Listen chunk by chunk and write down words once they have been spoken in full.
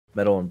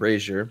metal and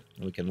brazier.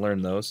 And we can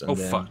learn those. And Oh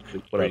then, fuck!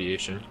 what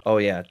Radiation. Oh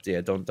yeah,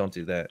 don't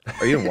do that.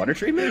 Are you in water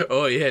treatment?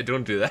 Oh yeah,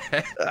 don't do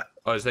that.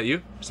 Oh, is that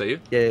you? Is that you?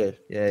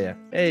 Yeah.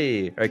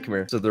 Hey, all right, come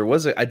here. So there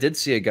was I did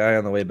see a guy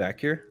on the way back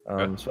here. So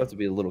I have to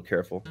be a little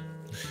careful.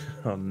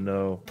 Oh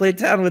no. Play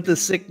down with the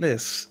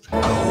sickness.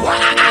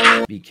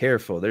 Be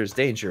careful. There's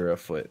danger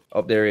afoot.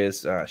 Oh, there he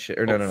is. Ah, shit.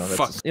 Or no.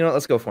 That's you know what?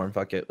 Let's go for him.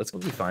 Fuck it. Let's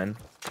be fine.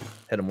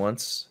 Hit him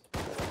once.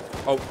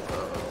 Oh,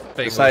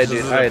 Bengals, this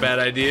is a bad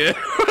idea.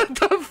 What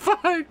the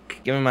fuck?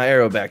 Give me my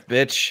arrow back,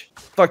 bitch.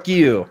 Fuck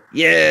you.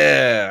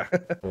 Yeah.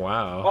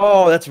 Wow.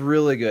 Oh, that's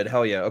really good.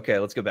 Hell yeah. Okay,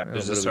 let's go back.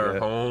 Is this our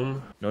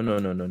home?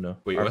 No.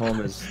 Wait, our home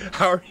is...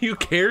 How are you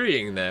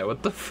carrying that?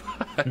 What the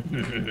fuck?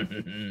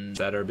 Is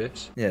that our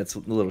bitch? Yeah, it's a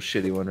little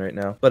shitty one right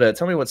now. But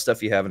tell me what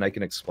stuff you have and I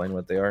can explain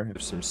what they are.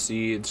 There's some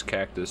seeds,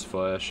 cactus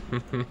flesh.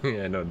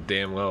 I know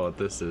damn well what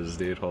this is,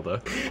 dude. Hold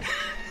up.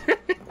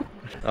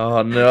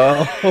 Oh,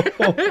 no.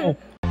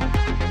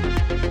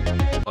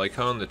 I like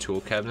how on the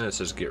tool cabinet it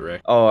says get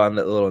wrecked. Oh, on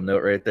that little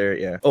note right there,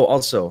 yeah. Oh,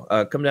 also,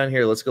 come down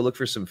here. Let's go look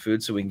for some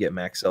food so we can get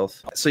max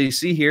health. So you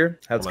see here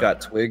how it's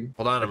got twig?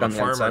 Hold on, I'm a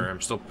farmer. I'm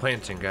still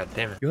planting, god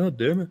damn it. God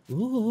damn it.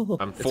 Ooh,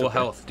 I'm full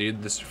health,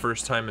 dude. This is the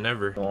first time in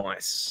ever.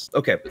 Nice.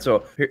 Okay,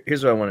 so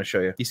here's what I want to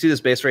show you. You see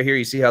this base right here?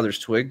 You see how there's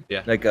twig?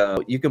 Yeah. Like,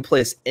 you can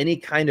place any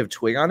kind of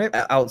twig on it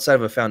outside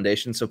of a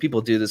foundation. So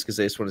people do this because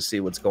they just want to see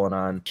what's going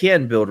on.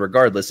 Can build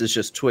regardless. It's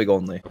just twig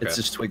only. Okay. It's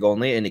just twig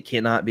only, and it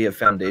cannot be a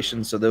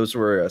foundation. So those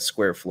were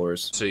square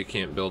floors. So you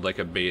can't build like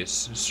a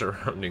base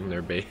surrounding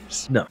their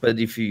base. No, but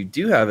if you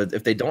do have it,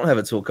 if they don't have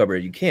a tool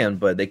cupboard, you can,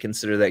 but they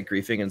consider that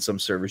griefing, and some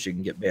servers you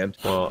can get banned.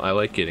 Well, I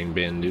like getting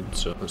banned, dude,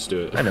 so let's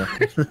do it. I know.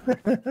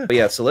 But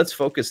yeah, so let's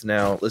focus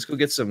now. Let's go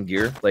get some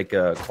gear, like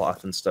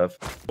cloth and stuff.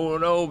 Oh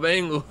no,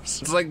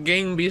 Bengals. It's like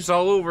gang beasts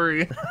all over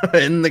again.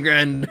 In the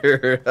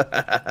grandeur.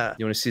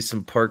 You want to see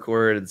some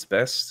parkour at its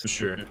best?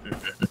 Sure.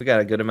 We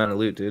got a good amount of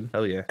loot, dude.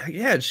 Hell yeah.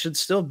 Yeah, it should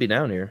still be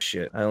down here.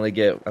 Shit. I only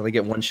get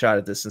one shot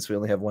at this since we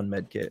only have one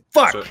med kit.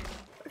 Fuck! So,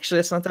 actually,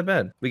 that's not that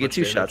bad. We get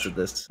two shots at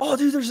this. Oh,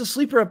 dude, there's a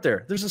sleeper up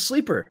there. There's a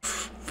sleeper.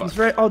 Fuck. He's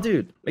right. Oh,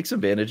 dude, make some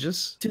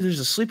bandages. Dude, there's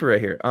a sleeper right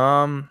here.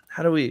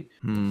 How do we?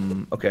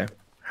 Okay.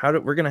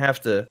 We're gonna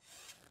have to.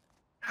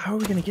 How are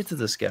we gonna get to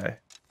this guy?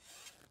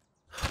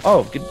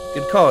 Oh,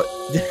 good call.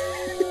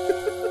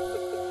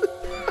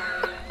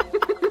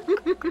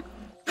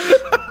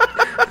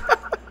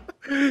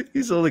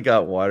 He's only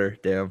got water.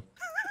 Damn.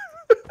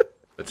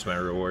 That's my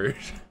reward.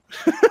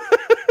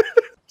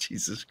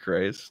 Jesus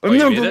Christ. Oh,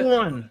 number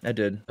one. I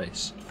did.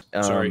 Nice.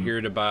 So we're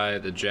here to buy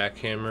the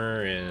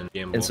jackhammer and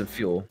gamble. And some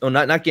fuel. Oh,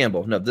 not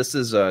gamble. No, this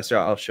is, so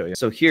I'll show you.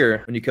 So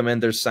here, when you come in,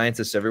 there's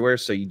scientists everywhere,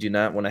 so you do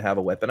not want to have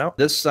a weapon out.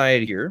 This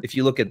side here, if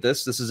you look at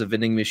this is a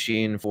vending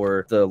machine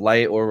for the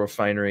light oil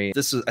refinery.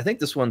 I think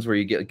this one's where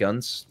you get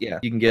guns. Yeah,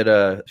 you can get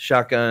a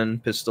shotgun,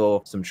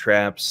 pistol, some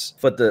traps.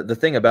 But the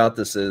thing about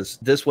this is,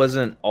 this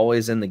wasn't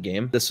always in the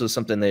game. This was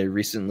something they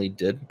recently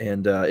did,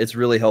 and it's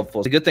really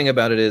helpful. The good thing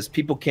about it is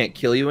people can't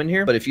kill you in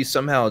here, but if you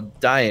somehow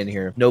die in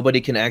here, nobody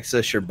can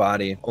access your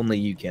body. Only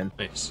you can.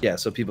 Nice. Yeah,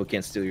 so people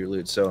can't steal your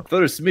loot. So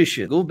first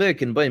mission, go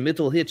back and buy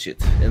metal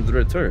hatchet and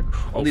return.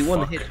 Only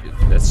one hatchet.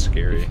 That's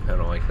scary. I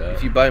don't like that.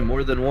 If you buy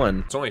more than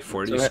one. It's only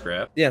 40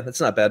 scrap. Yeah,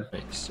 that's not bad.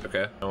 Nice.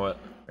 Okay. You know what?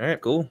 All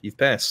right, cool. You've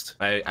passed.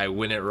 I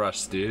win at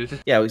Rust, dude.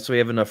 Yeah, so we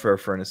have enough for our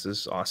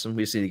furnaces. Awesome.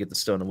 We just need to get the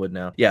stone and wood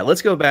now. Yeah,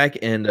 let's go back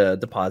and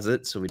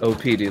deposit. So we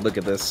OP, dude. Look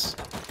at this.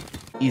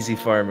 Easy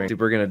farming. Dude,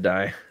 we're gonna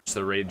die. It's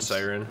the raid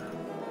siren.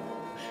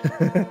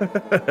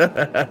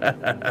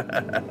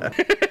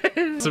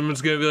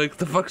 Someone's gonna be like,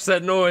 the fuck's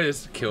that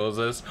noise? Kills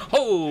us.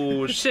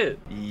 Oh shit.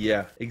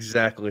 Yeah,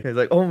 exactly. It's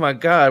like, oh my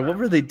god, what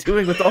were they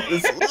doing with all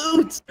this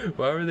loot?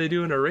 Why were they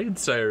doing a raid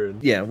siren?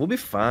 Yeah, we'll be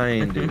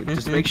fine, dude.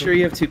 Just make sure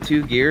you have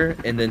two gear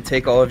and then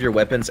take all of your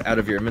weapons out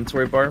of your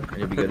inventory bar and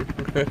you'll be good.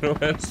 I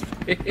don't have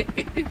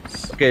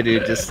space. Okay,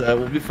 dude, just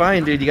we'll be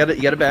fine, dude. You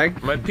got a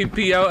bag? My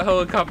PP out,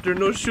 helicopter,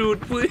 no shoot,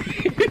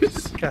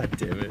 please. God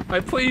damn it. I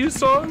play you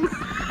song.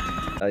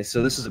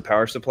 So this is a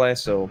power supply,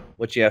 so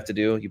what you have to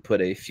do, you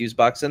put a fuse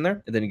box in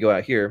there, and then you go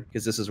out here,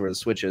 because this is where the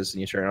switch is,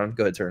 and you turn it on.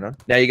 Go ahead, turn it on.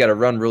 Now you got to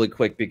run really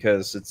quick,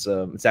 because it's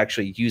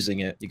actually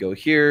using it. You go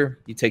here,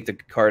 you take the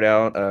card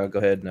out, go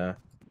ahead and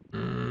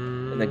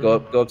then go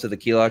up to the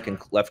key lock and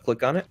left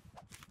click on it.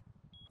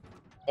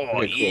 Oh,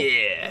 okay, cool.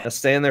 Yeah. Now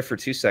stay in there for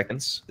 2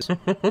 seconds.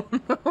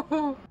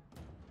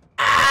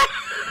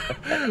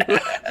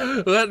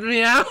 Let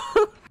me out.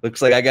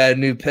 Looks like I got a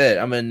new pet.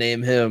 I'm gonna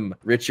name him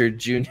Richard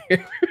Jr.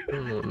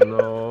 Oh,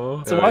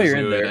 no. So while you're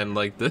in there, and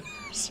like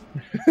this,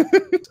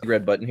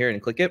 red button here and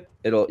click it.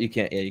 You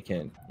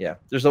can't. Yeah.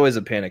 There's always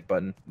a panic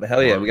button. But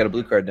hell yeah, we got a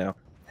blue card now.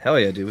 Hell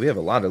yeah, dude. We have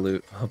a lot of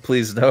loot. Oh,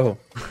 please no.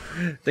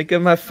 Think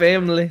of my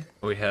family.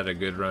 We had a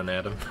good run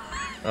at him.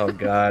 Oh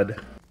God.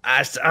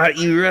 I saw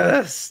you,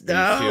 Russ.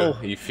 No.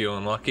 You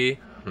feeling lucky?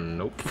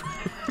 Nope.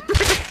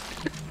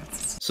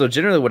 So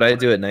generally what I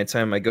do at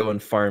nighttime, I go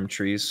and farm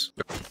trees.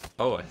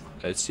 Oh,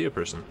 I see a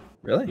person.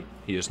 Really?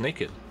 He is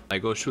naked. I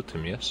go shoot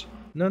him, yes?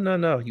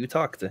 No. You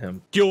talk to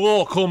him.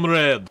 Hello,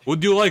 comrade.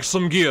 Would you like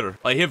some gear?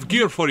 I have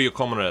gear for you,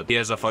 comrade. He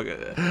has a fuck.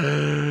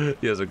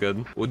 He has a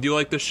good. Would you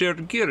like to share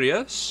gear?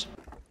 Yes.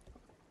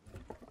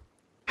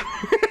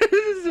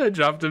 I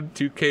dropped him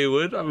 2K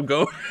wood. I'm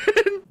going.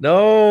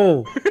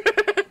 No.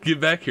 Get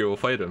back here. We'll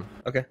fight him.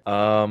 Okay.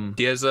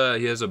 He has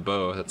a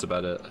bow. That's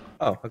about it.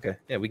 Oh, okay.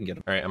 Yeah, we can get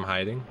him. All right, I'm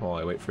hiding while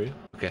I wait for you.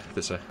 Okay,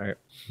 this way. All right.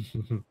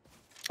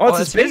 Oh, it's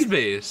a space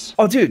base.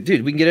 Oh, dude,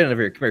 we can get in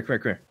over here. Come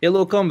here.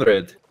 Hello,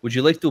 comrade. Would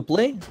you like to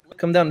play?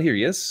 Come down here,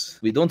 yes?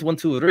 We don't want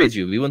to raid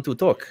you. We want to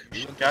talk.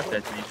 You shot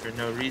at me for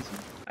no reason.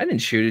 I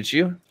didn't shoot at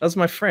you. That was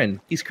my friend.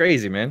 He's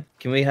crazy, man.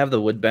 Can we have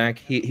the wood back?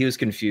 He was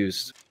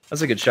confused.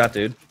 That's a good shot,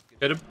 dude.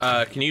 Hit him.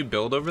 Can you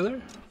build over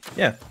there?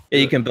 Yeah,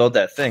 you can build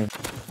that thing.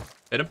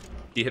 Hit him.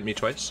 He hit me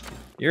twice.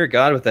 You're a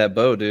god with that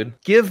bow, dude.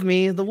 Give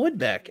me the wood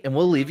back, and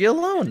we'll leave you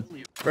alone.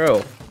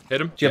 Bro,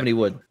 hit him. Do you have any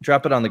wood?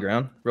 Drop it on the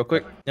ground real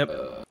quick. Yep.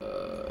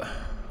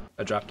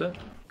 I dropped it.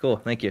 Cool,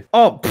 thank you.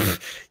 Oh,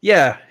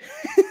 yeah.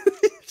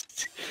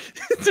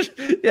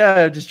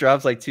 Yeah, it just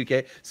drops like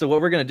 2K. So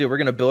what we're going to do, we're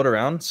going to build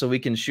around so we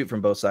can shoot from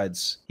both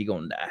sides. He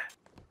gonna die.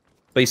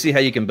 But you see how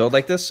you can build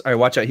like this? All right,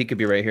 watch out. He could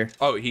be right here.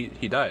 Oh, he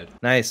died.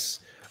 Nice.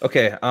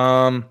 Okay,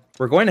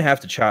 we're going to have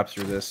to chop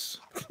through this.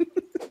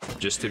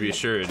 Just to be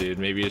sure, dude.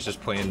 Maybe it's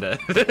just plain dead.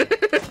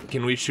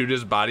 Can we shoot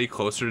his body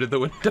closer to the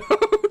window?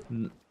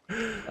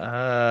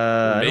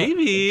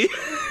 Maybe.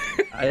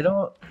 I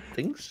don't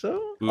think so.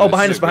 Ooh, Oh,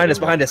 behind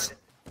us.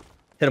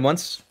 Hit him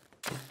once.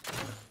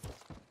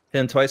 Hit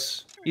him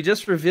twice. You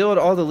just revealed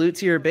all the loot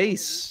to your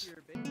base.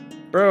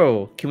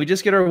 Bro, can we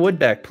just get our wood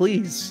back,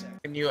 please?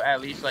 Can you at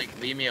least like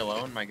leave me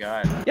alone? My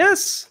God.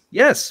 Yes.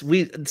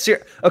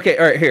 Okay,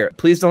 all right, here.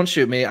 Please don't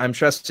shoot me. I'm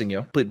trusting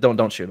you. Please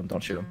don't shoot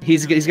him.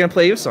 He's gonna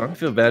play you a song. I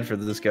feel bad for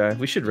this guy.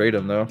 We should raid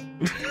him though.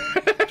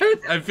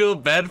 I feel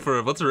bad for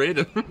him. Let's raid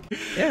him.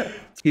 Yeah.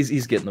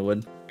 He's getting the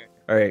wood.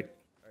 All right.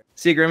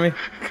 See you, Grimmy.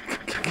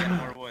 Get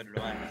more wood,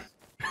 relax.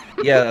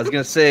 Yeah, I was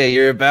gonna say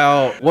you're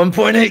about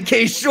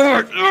 1.8K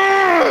short.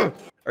 Ugh!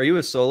 Are you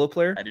a solo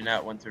player? I do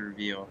not want to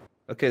reveal.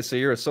 Okay, so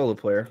you're a solo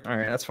player. All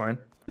right, that's fine.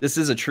 This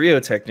is a trio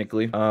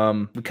technically. We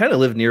kind of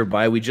live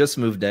nearby. We just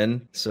moved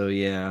in, so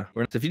yeah.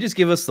 If you just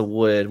give us the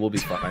wood, we'll be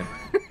fine.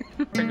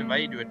 I could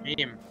invite you to a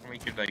team. We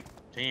could like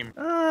team.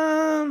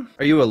 Are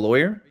you a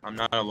lawyer? I'm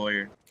not a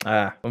lawyer.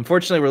 Ah,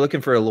 unfortunately, we're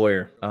looking for a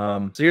lawyer.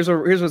 So here's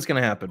what's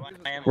gonna happen. Well,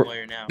 I am a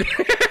lawyer now.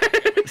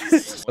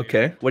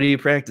 Okay, what are you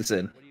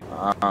practicing?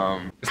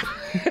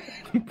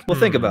 We'll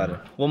think about it.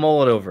 We'll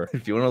mull it over.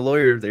 If you want a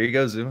lawyer, there you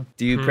go, Zoom.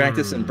 Do you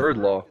practice in bird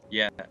law?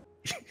 Yeah.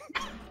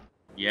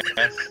 Yes.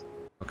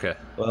 Okay.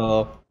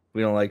 Well,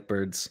 we don't like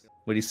birds.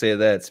 What do you say to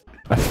that?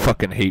 I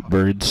fucking hate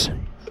birds.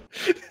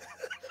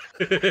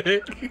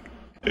 I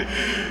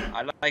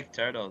like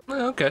turtles.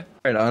 Okay.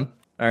 Right on.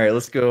 All right,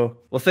 let's go.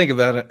 We'll think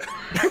about it.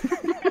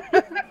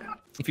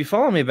 If you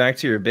follow me back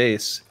to your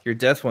base, your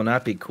death will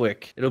not be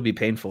quick. It'll be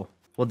painful.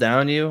 We'll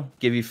down you,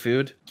 give you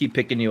food, keep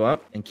picking you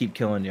up, and keep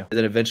killing you. And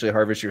then eventually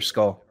harvest your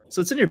skull.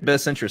 So it's in your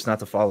best interest not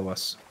to follow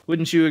us.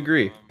 Wouldn't you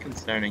agree?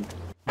 Concerning.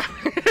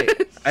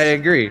 I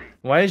agree.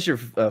 Why is your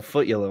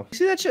foot yellow? You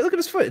see that shit? Look at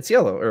his foot. It's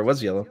yellow. Or it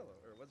was yellow.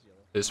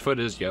 His foot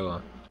is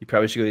yellow. You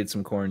probably should go eat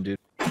some corn, dude.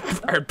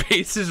 Our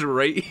base is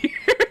right here.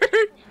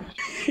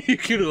 You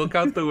can look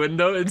out the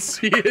window and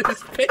see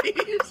his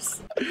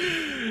face.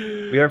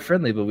 We are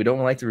friendly, but we don't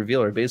like to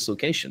reveal our base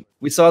location.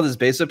 We saw this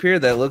base up here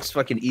that looks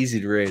fucking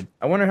easy to raid.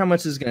 I wonder how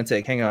much this is going to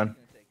take. Hang on.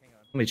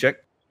 Let me check.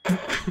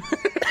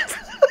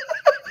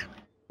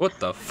 What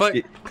the fuck?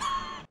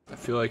 I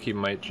feel like he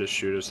might just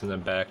shoot us in the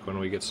back when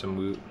we get some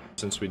loot,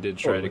 since we did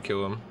try to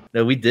kill him.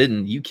 No, we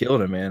didn't. You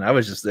killed him, man. I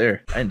was just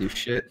there. I didn't do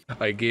shit.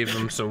 I gave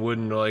him some wood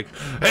and they're like,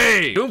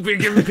 hey, don't be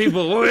giving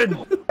people wood.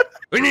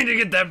 We need to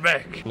get that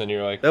back. And then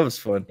you're like, that was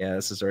fun. Yeah,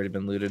 this has already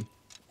been looted.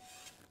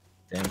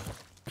 Damn.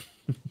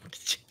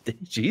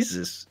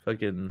 Jesus.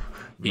 Fucking.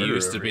 He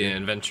used to be an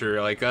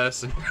adventurer like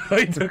us, and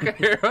I took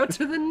a arrow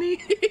to the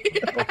knee.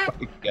 Oh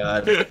my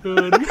God.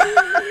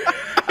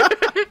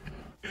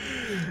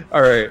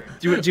 All right.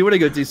 Do you want to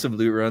go do some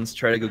loot runs?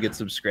 Try to go get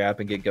some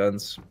scrap and get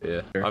guns.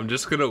 Yeah. I'm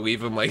just gonna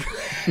leave him like.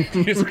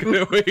 He's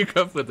gonna wake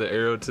up with the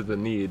arrow to the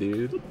knee,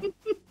 dude.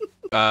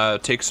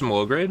 Take some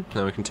low grade,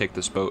 then we can take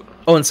this boat.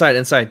 Oh,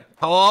 inside.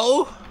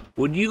 Hello?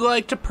 Would you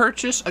like to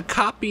purchase a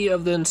copy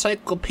of the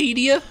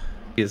encyclopedia?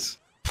 Yes.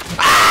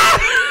 Ah!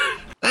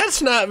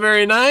 That's not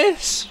very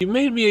nice. You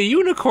made me a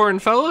unicorn,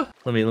 fella.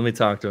 Let me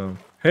talk to him.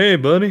 Hey,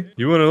 buddy.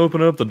 You want to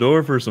open up the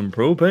door for some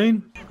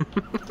propane?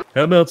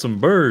 How about some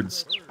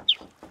birds?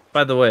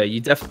 By the way, you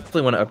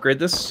definitely want to upgrade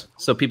this,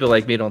 so people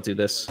like me don't do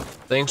this.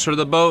 Thanks for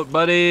the boat,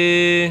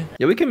 buddy.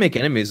 Yeah, we can make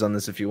enemies on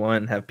this if you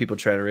want and have people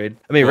try to raid.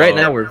 I mean, right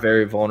now we're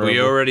very vulnerable.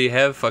 We already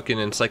have fucking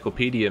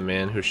Encyclopedia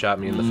Man who shot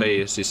me in the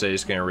face. He said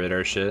he's gonna raid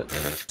our shit.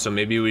 So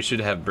maybe we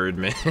should have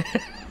Birdman.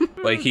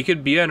 Like, he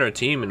could be on our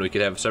team and we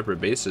could have separate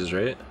bases,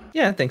 right?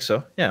 Yeah, I think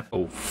so. Yeah.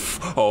 Oh,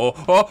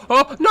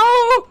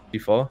 no! You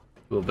fall?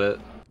 A little bit.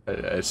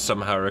 I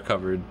somehow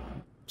recovered.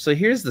 So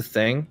here's the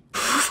thing.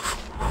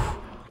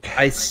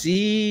 I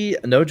see,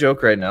 no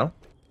joke right now,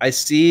 I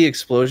see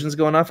explosions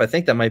going off. I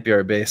think that might be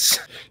our base.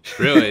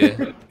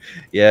 Really?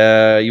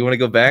 Yeah, you want to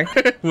go back?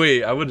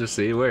 Wait, I want to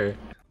see where.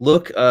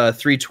 Look,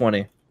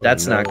 320.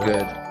 That's not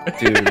good.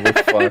 Dude,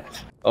 we're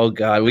fucked. Oh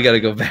god, we gotta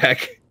go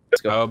back.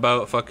 Let's go. How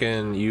about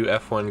fucking you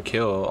F1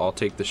 kill? I'll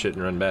take the shit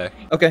and run back.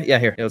 Okay, yeah,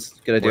 here. That's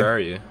a good idea. Where are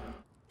you?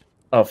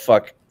 Oh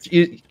fuck.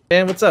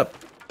 Man, what's up?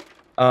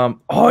 Oh,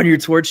 and your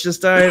torch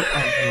just died?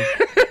 Oh,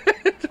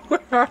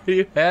 Where are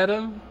you,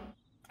 Adam?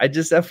 I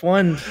just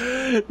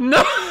F1'd.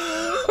 No!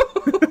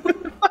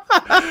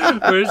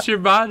 Where's your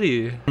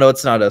body? No,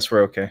 it's not us.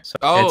 We're okay. So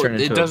Oh,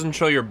 it doesn't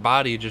show your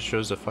body, it just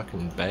shows a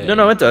fucking bag.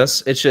 No, it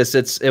does. It's just,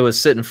 it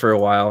was sitting for a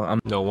while. I'm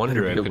no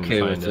wonder I couldn't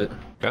find it.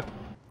 Okay.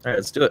 Alright,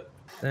 let's do it.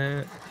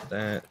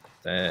 That.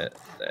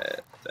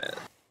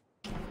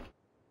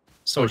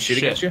 Someone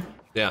shooting at you?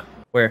 Yeah.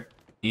 Where?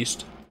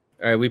 East.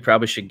 Alright, we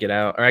probably should get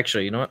out. Or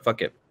actually, you know what?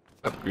 Fuck it.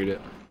 Upgrade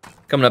it.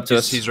 Coming up to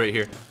us. He's right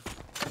here.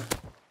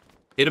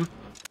 Hit him.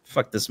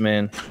 Fuck this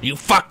man. You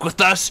fuck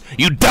with us,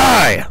 you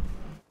die!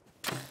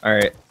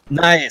 Alright.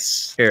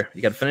 Nice! Here,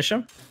 you gotta finish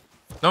him?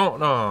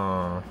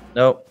 No.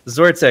 Nope.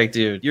 Zortek,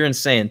 dude. You're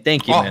insane.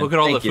 Thank you, Oh, man. look at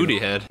all Thank the food he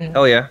had.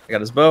 Hell yeah. I got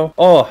his bow.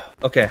 Oh,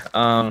 okay.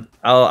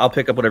 I'll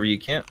pick up whatever you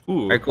can.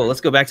 Ooh. Alright, cool. Let's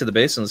go back to the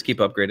base and let's keep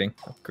upgrading.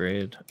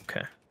 Upgrade.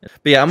 Okay.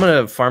 But yeah, I'm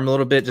gonna farm a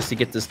little bit just to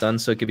get this done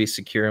so it can be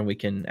secure and we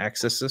can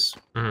access this.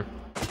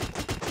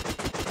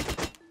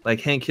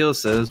 Like Hank Hill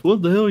says,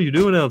 what the hell are you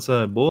doing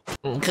outside, boy?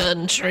 I'm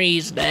cutting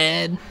trees,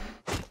 Dad.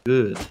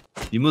 Good.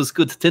 You must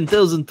cut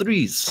 10,000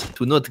 trees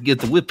to not get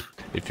the whip.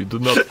 If you do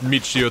not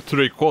meet your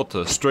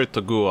 3/4, straight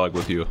to gulag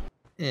with you.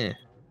 Eh.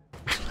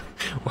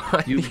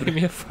 Why you give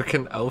me a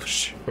fucking elf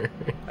shirt?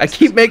 I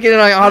keep making it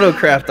on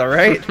autocraft,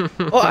 alright?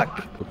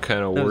 Fuck! What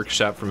kind of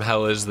workshop from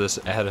hell is this,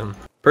 Adam?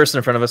 Person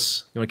in front of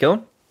us. You wanna kill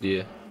him?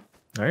 Yeah.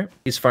 Alright.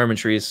 He's farming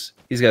trees.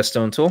 He's got a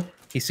stone tool.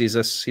 He sees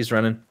us. He's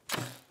running.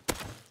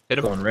 Hit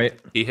him. Going right.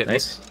 He hit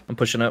nice. me. I'm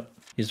pushing up.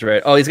 He's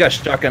right. Oh, he's got a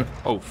shotgun.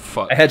 Oh,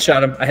 fuck. I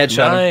headshot him.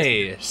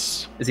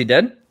 Nice. Is he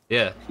dead?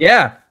 Yeah.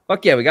 Yeah.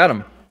 Fuck yeah, we got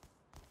him.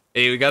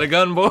 Hey, we got a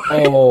gun, boy.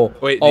 Oh.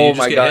 Wait, did oh you just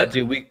my get god,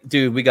 hit?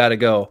 dude, we gotta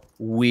go.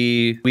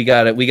 We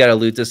gotta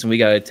loot this and we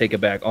gotta take it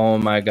back. Oh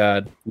my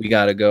god. We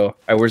gotta go.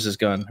 Alright, where's his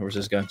gun? Did you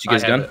get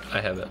his gun? I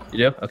have it.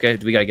 You do? Okay,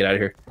 we gotta get out of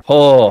here.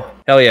 Oh,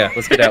 hell yeah.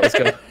 Let's get out. Let's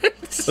go.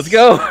 Let's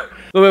go.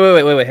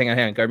 Wait. Hang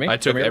on. Guard me. I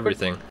took Guard me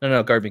everything.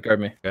 No, guard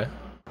me. Okay.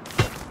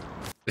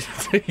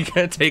 You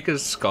gonna take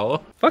his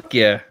skull? Fuck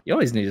yeah. You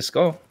always need a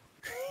skull.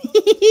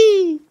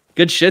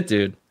 Good shit,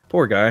 dude.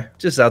 Poor guy.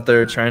 Just out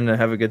there trying to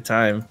have a good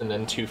time. And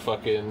then two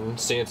fucking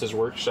Santa's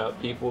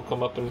workshop people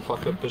come up and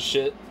fuck up his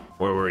shit.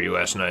 Where were you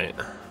last night?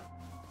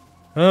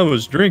 I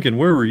was drinking.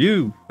 Where were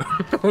you?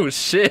 Oh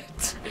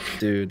shit.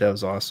 Dude, that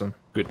was awesome.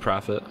 Good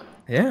profit.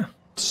 Yeah.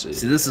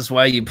 See, this is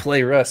why you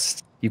play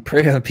Rust. You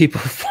prey on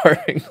people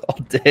farming all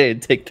day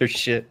and take their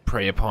shit.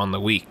 prey upon the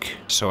weak,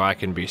 so I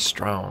can be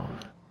strong.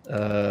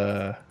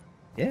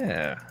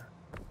 Yeah.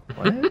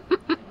 What?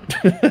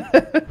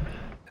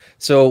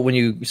 So when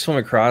you swim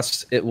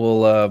across, it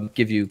will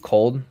give you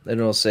cold, and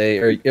it'll say,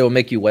 or it will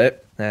make you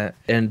wet. And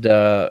it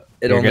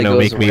You're only gonna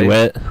goes make me away.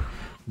 wet?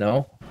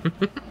 No,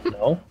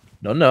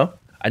 no.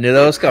 I knew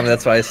that was coming.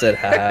 That's why I said,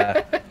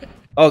 ha.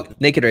 Oh,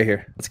 naked right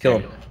here. Let's kill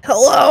him.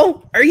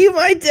 Hello, are you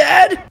my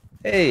dad?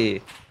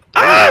 Hey.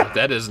 Ah!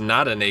 That is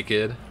not a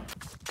naked.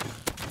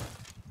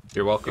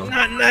 You're welcome.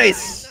 Not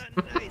nice.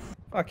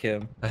 Fuck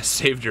him. I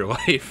saved your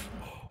life.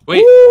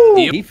 Wait, Woo!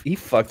 you... He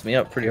fucked me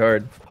up pretty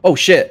hard. Oh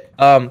shit.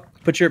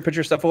 Put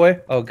your stuff away.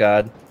 Oh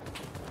god.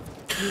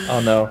 Oh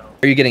no.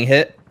 Are you getting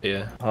hit?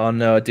 Yeah. Oh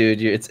no,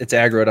 dude. It's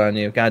aggroed on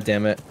you. God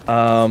damn it.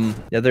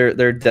 Yeah,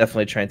 they're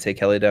definitely trying to take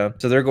Heli down.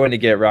 So they're going to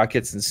get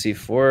rockets and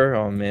C4.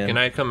 Oh man. Can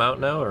I come out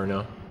now or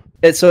no?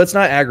 So it's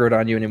not aggroed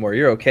on you anymore.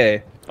 You're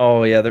okay.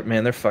 Oh yeah,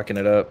 they're fucking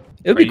it up.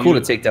 It would be cool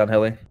to take down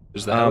Heli.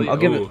 Is the Heli? I'll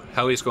give it.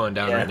 Heli's going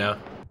down right now.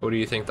 What do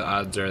you think the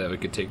odds are that we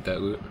could take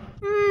that loot?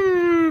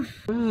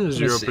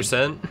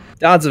 0%.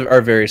 The odds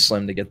are very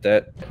slim to get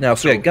that. Now,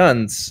 if we had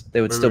guns,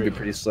 they would still be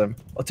pretty slim.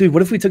 Oh, dude,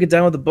 what if we took it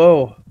down with a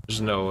bow? There's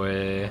no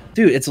way.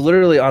 Dude, it's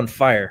literally on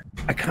fire.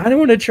 I kind of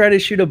want to try to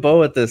shoot a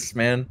bow at this,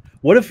 man.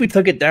 What if we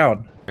took it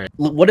down?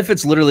 What if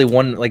it's literally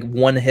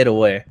one hit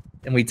away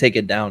and we take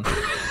it down?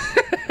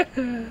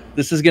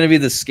 This is gonna be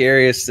the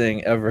scariest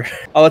thing ever.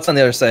 Oh, it's on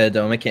the other side of the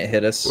dome. It can't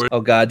hit us. Oh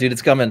god, dude,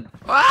 it's coming.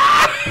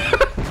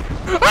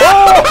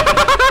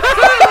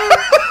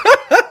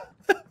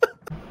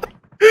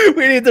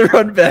 We need to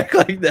run back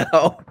like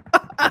now.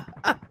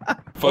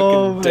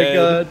 Oh my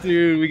god,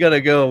 dude, we gotta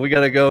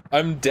go.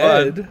 I'm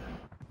dead.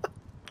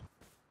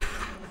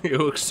 You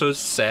look so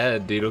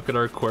sad, dude. Look at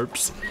our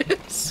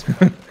corpses.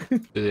 Do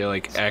they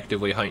like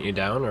actively hunt you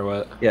down or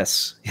what?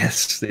 Yes,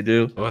 they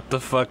do. What the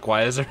fuck?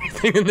 Why is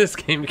everything in this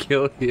game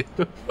kill you?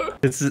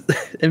 It's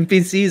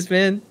NPCs,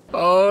 man.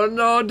 Oh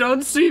no,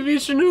 don't see me,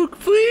 Chinook,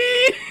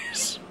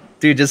 please!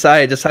 Dude, just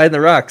hide in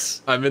the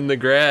rocks. I'm in the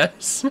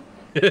grass.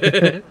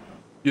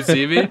 You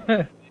see me?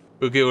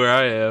 Look at where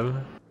I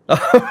am.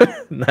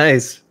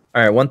 Nice.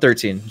 Alright,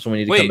 113, so we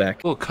need to come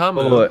back. Oh,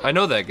 Kamu. I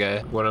know that guy.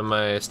 One of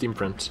my Steam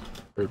friends.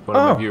 Or one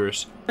of my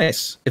viewers.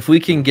 Nice. If we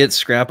can get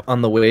scrap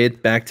on the way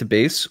back to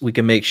base, we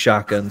can make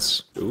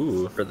shotguns.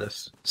 Ooh. For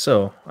this.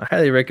 So, I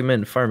highly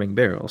recommend farming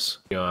barrels.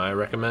 You know, I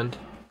recommend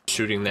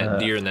Shooting that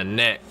deer in the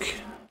neck.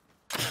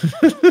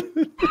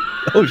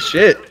 Oh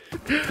shit!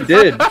 You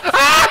did.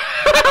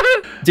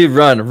 Dude,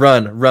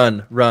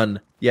 run.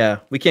 Yeah,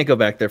 we can't go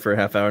back there for a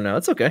half hour now.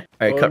 It's okay.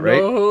 All right, cut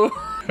right.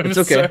 It's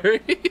okay.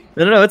 Sorry.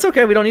 No, it's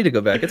okay. We don't need to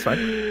go back. It's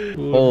fine.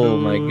 Oh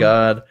my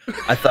god.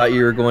 I thought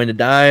you were going to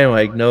die. I'm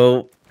like,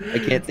 no, I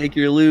can't take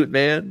your loot,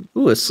 man.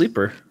 Ooh, a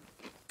sleeper.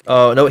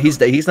 Oh, no, he's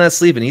dead. He's not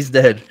sleeping. He's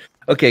dead.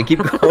 Okay, keep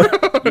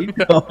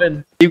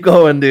going. Keep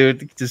going,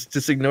 dude.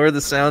 Just ignore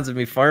the sounds of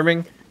me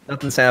farming.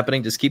 Nothing's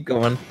happening. Just keep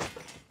going.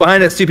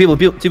 Behind us, two people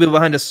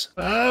behind us.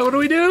 What do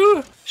we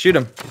do? Shoot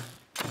him.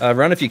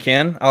 Run if you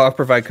can. I'll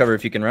provide cover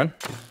if you can run.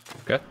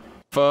 Okay.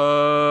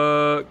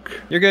 Fuck.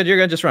 You're good.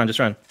 Just run. All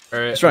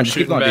right. Just run. Just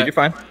keep going, dude. You're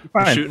fine.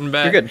 Shooting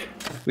back. You're good.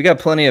 We got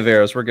plenty of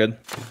arrows. We're good.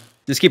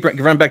 Just keep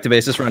run back to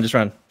base. Just run.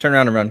 Turn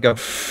around and run. Go.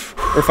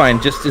 We're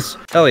fine. Just.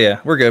 Hell yeah.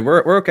 We're good.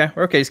 We're okay.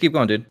 We're okay. Just keep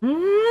going, dude.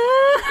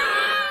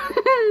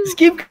 Just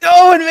keep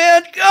going,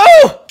 man.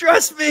 Go.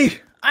 Trust me.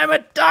 I'm a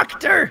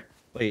doctor.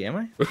 Wait, am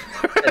I?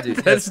 Yeah, dude,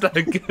 That's not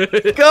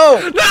good.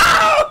 Go.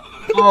 No.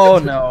 Oh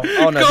no!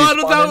 Go on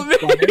without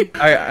me.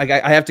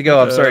 I have to go.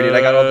 I'm sorry, dude.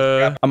 I got all the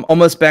crap. I'm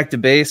almost back to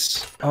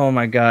base. Oh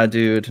my god,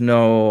 dude.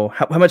 No.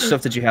 How much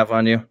stuff did you have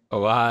on you? A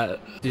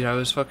lot. Dude, I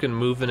was fucking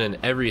moving and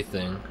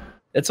everything.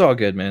 It's all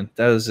good, man.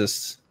 That was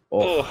just.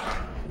 Oh.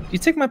 You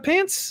take my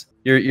pants?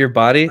 Your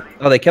body?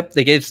 Oh, they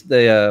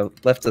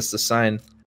left us the sign.